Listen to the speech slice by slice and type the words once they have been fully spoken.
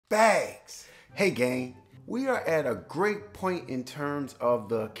bags. Hey gang, we are at a great point in terms of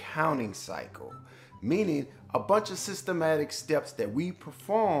the accounting cycle, meaning a bunch of systematic steps that we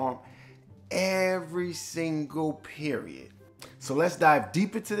perform every single period. So let's dive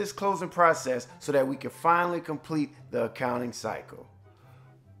deep into this closing process so that we can finally complete the accounting cycle.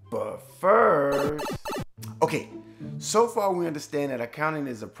 But first, okay, so far we understand that accounting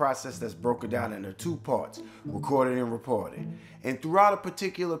is a process that's broken down into two parts, recording and reporting. And throughout a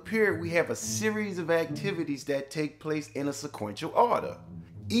particular period, we have a series of activities that take place in a sequential order.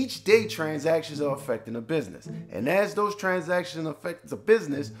 Each day, transactions are affecting a business. And as those transactions affect the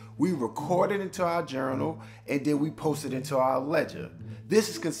business, we record it into our journal and then we post it into our ledger. This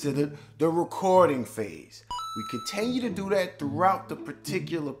is considered the recording phase. We continue to do that throughout the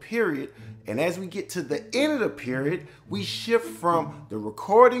particular period, and as we get to the end of the period, we shift from the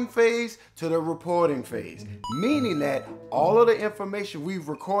recording phase to the reporting phase, meaning that all of the information we've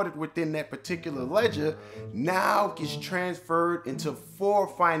recorded within that particular ledger now gets transferred into 4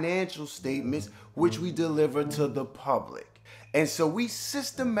 financial statements which we deliver to the public. And so we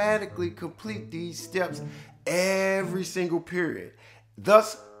systematically complete these steps every single period,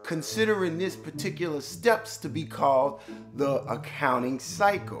 thus considering this particular steps to be called the accounting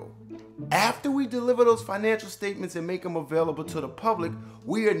cycle. After we deliver those financial statements and make them available to the public,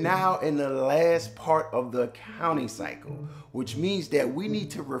 we are now in the last part of the accounting cycle, which means that we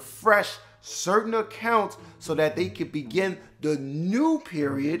need to refresh certain accounts so that they can begin the new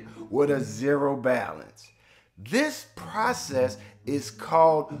period with a zero balance. This process is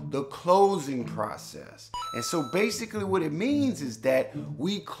called the closing process. And so basically what it means is that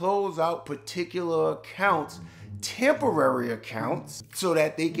we close out particular accounts, temporary accounts, so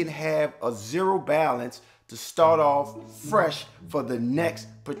that they can have a zero balance to start off fresh for the next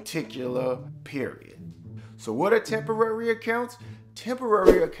particular period. So what are temporary accounts?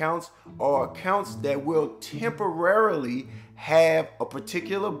 Temporary accounts are accounts that will temporarily have a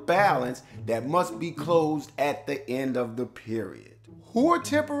particular balance that must be closed at the end of the period. Who are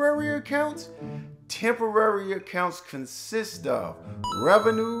temporary accounts? Temporary accounts consist of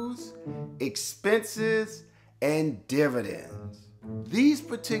revenues, expenses, and dividends. These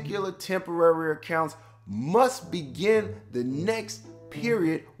particular temporary accounts must begin the next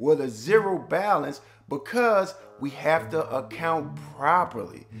period with a zero balance because we have to account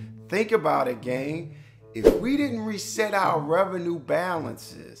properly. Think about it, gang. If we didn't reset our revenue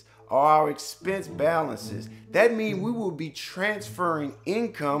balances or our expense balances, that means we will be transferring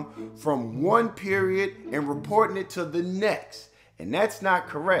income from one period and reporting it to the next. And that's not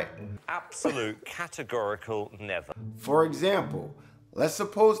correct. Absolute categorical never. For example, let's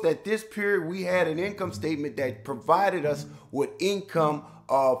suppose that this period we had an income statement that provided us with income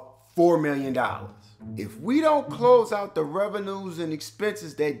of $4 million. If we don't close out the revenues and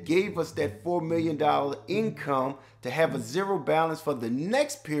expenses that gave us that $4 million income to have a zero balance for the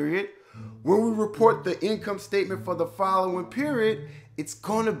next period, when we report the income statement for the following period, it's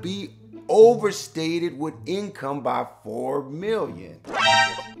going to be overstated with income by $4 million.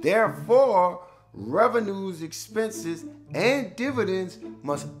 Therefore, revenues, expenses, and dividends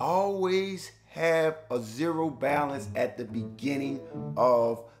must always have a zero balance at the beginning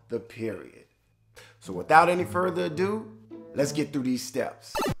of the period. So without any further ado, let's get through these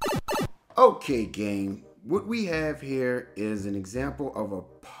steps. Okay, gang, what we have here is an example of a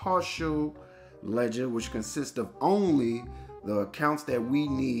partial ledger which consists of only the accounts that we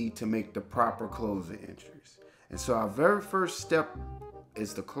need to make the proper closing entries. And so our very first step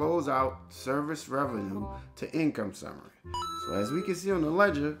is to close out service revenue to income summary. So as we can see on the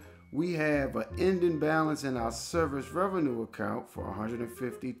ledger, we have an ending balance in our service revenue account for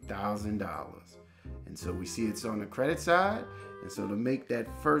 $150,000. And so we see it's on the credit side. And so to make that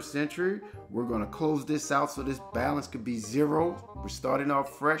first entry, we're going to close this out so this balance could be zero. We're starting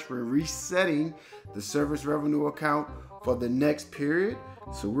off fresh. We're resetting the service revenue account for the next period.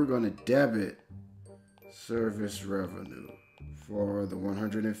 So we're going to debit service revenue for the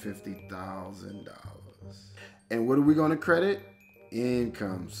 $150,000. And what are we going to credit?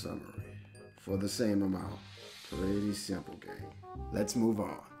 Income summary for the same amount. Pretty simple, gang. Let's move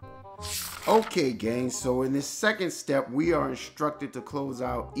on. Okay, gang, so in this second step, we are instructed to close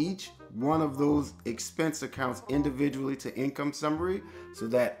out each one of those expense accounts individually to income summary so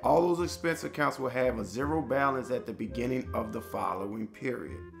that all those expense accounts will have a zero balance at the beginning of the following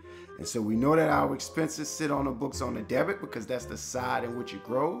period. And so we know that our expenses sit on the books on the debit because that's the side in which it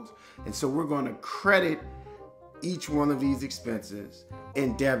grows. And so we're going to credit each one of these expenses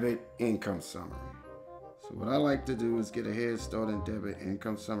and debit income summary. So what I like to do is get a head start and debit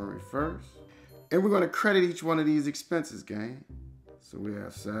income summary first. And we're going to credit each one of these expenses, gang. So we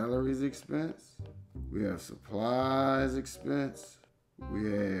have salaries expense, we have supplies expense, we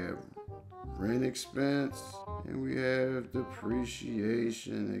have rent expense, and we have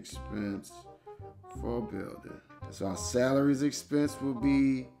depreciation expense for building. So our salaries expense will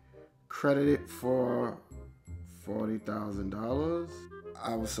be credited for $40,000.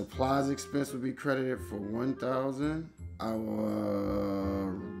 Our supplies expense will be credited for $1,000.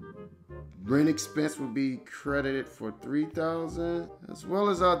 Our rent expense will be credited for $3,000, as well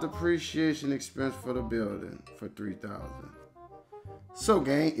as our depreciation expense for the building for $3,000. So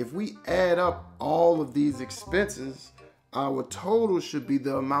gang, if we add up all of these expenses, our total should be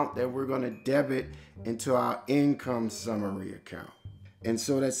the amount that we're going to debit into our income summary account. And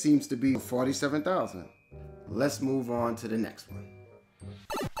so that seems to be $47,000. Let's move on to the next one.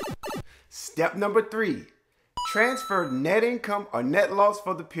 Step number 3, transfer net income or net loss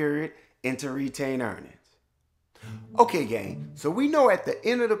for the period into retained earnings. Okay, gang, so we know at the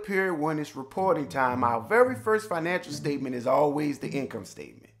end of the period when it's reporting time, our very first financial statement is always the income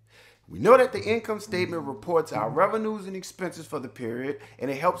statement. We know that the income statement reports our revenues and expenses for the period, and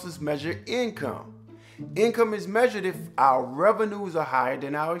it helps us measure income. Income is measured if our revenues are higher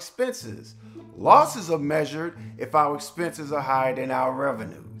than our expenses. Losses are measured if our expenses are higher than our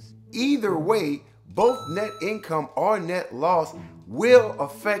revenues. Either way, both net income or net loss will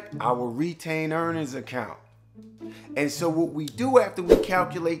affect our retained earnings account. And so what we do after we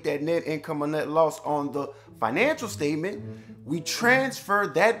calculate that net income or net loss on the financial statement, we transfer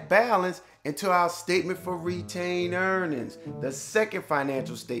that balance into our statement for retained earnings, the second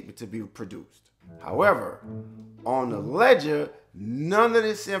financial statement to be produced. However, on the ledger, none of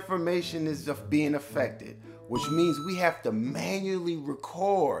this information is being affected, which means we have to manually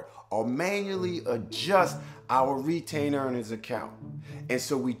record or manually adjust our retained earnings account. And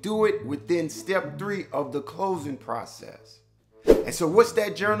so we do it within step 3 of the closing process. And so what's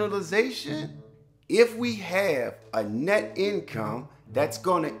that journalization? If we have a net income, that's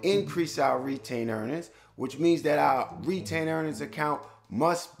going to increase our retained earnings, which means that our retained earnings account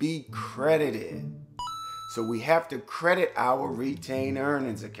must be credited. So we have to credit our retained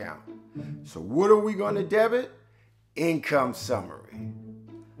earnings account. So what are we going to debit? Income summary.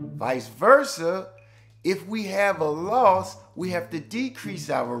 Vice versa, if we have a loss, we have to decrease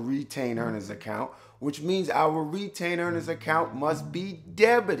our retained earnings account, which means our retained earnings account must be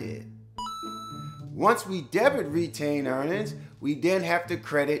debited. Once we debit retained earnings, we then have to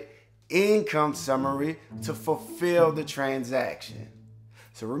credit income summary to fulfill the transaction.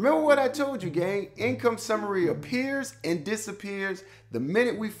 So remember what I told you, gang. Income summary appears and disappears the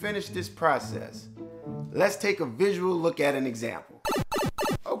minute we finish this process. Let's take a visual look at an example.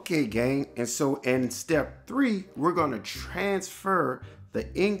 Okay, gang, and so in step 3, we're going to transfer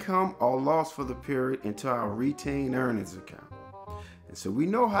the income or loss for the period into our retained earnings account. And so we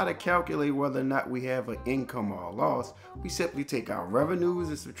know how to calculate whether or not we have an income or a loss. We simply take our revenues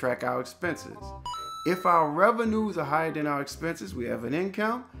and subtract our expenses. If our revenues are higher than our expenses, we have an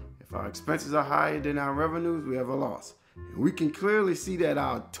income. If our expenses are higher than our revenues, we have a loss. And we can clearly see that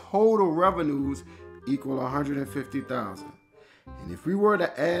our total revenues equal $150,000. And if we were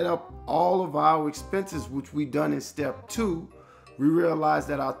to add up all of our expenses, which we done in step 2, we realize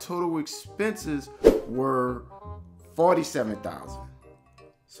that our total expenses were $47,000.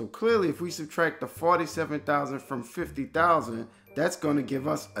 So clearly, if we subtract the $47,000 from $50,000, that's going to give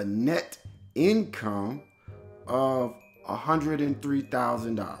us a net income of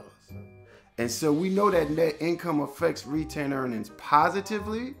 $103,000. And so we know that net income affects retained earnings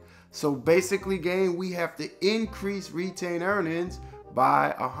positively. So basically, gang, we have to increase retained earnings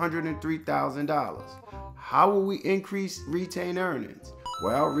by $103,000. How will we increase retained earnings?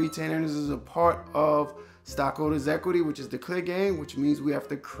 Well, retained earnings is a part of stockholders' equity, which is the clear gain, which means we have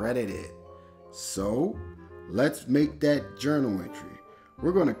to credit it. So let's make that journal entry.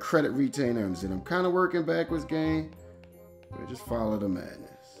 We're going to credit retained earnings, and I'm kind of working backwards, gang. But just follow the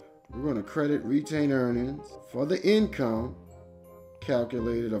madness. We're going to credit retained earnings for the income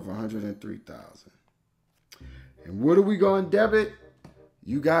calculated of $103,000. And what are we going to debit?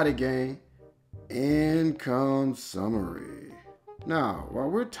 You got it, gang. Income summary. Now, while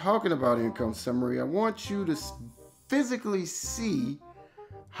we're talking about income summary, I want you to physically see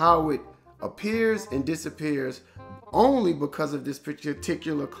how it appears and disappears only because of this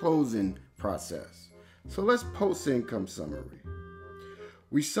particular closing process. So let's post income summary.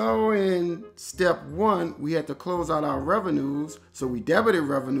 We saw in step 1, we had to close out our revenues. So we debited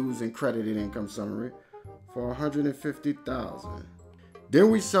revenues and credited income summary for $150,000. Then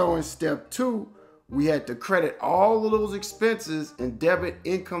we saw in step 2, we had to credit all of those expenses and debit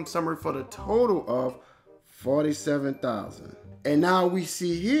income summary for the total of $47,000. And now we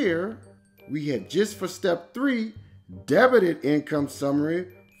see here, we had just for step 3, debited income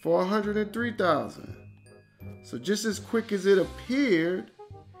summary for $103,000. So just as quick as it appeared,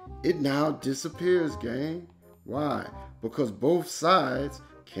 it now disappears, gang. Why? Because both sides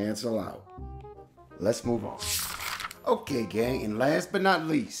cancel out. Let's move on. Okay, gang, and last but not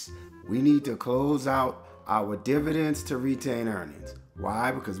least, we need to close out our dividends to retained earnings.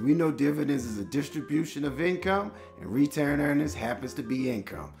 Why? Because we know dividends is a distribution of income and retained earnings happens to be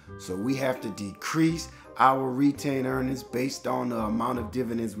income. So we have to decrease our retained earnings based on the amount of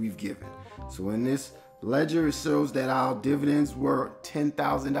dividends we've given. So in this ledger, it shows that our dividends were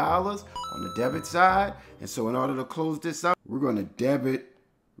 $10,000 on the debit side. And so in order to close this out, we're going to debit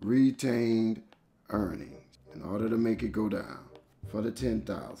retained earnings in order to make it go down for the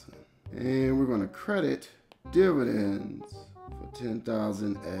 $10,000. And we're going to credit dividends for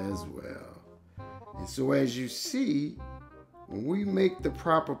 $10,000 as well. And so as you see, when we make the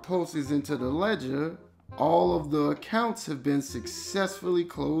proper postings into the ledger, all of the accounts have been successfully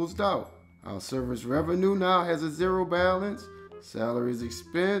closed out. Our service revenue now has a 0 balance. Salaries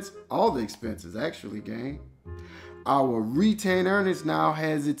expense, all the expenses actually, gang. Our retained earnings now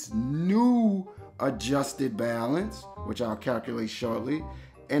has its new adjusted balance, which I'll calculate shortly.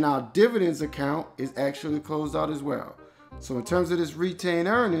 And our dividends account is actually closed out as well. So in terms of this retained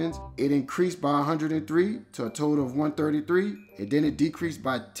earnings, it increased by 103 to a total of 133. And then it decreased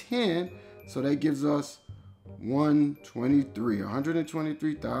by 10. So that gives us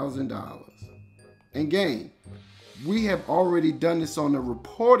 $123,000. And gang, we have already done this on the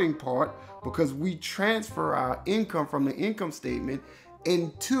reporting part because we transfer our income from the income statement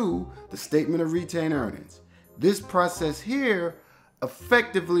into the statement of retained earnings. This process here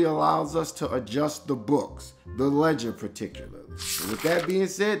effectively allows us to adjust the books, the ledger particularly. And with that being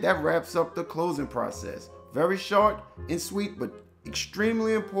said, that wraps up the closing process. Very short and sweet, but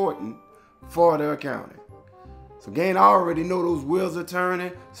extremely important for the accounting. So gang, I already know those wheels are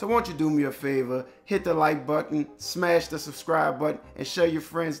turning, so won't you do me a favor, hit the like button, smash the subscribe button, and show your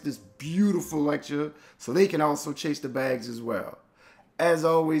friends this beautiful lecture so they can also chase the bags as well. As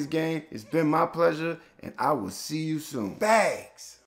always, gang, it's been my pleasure, and I will see you soon. Bags!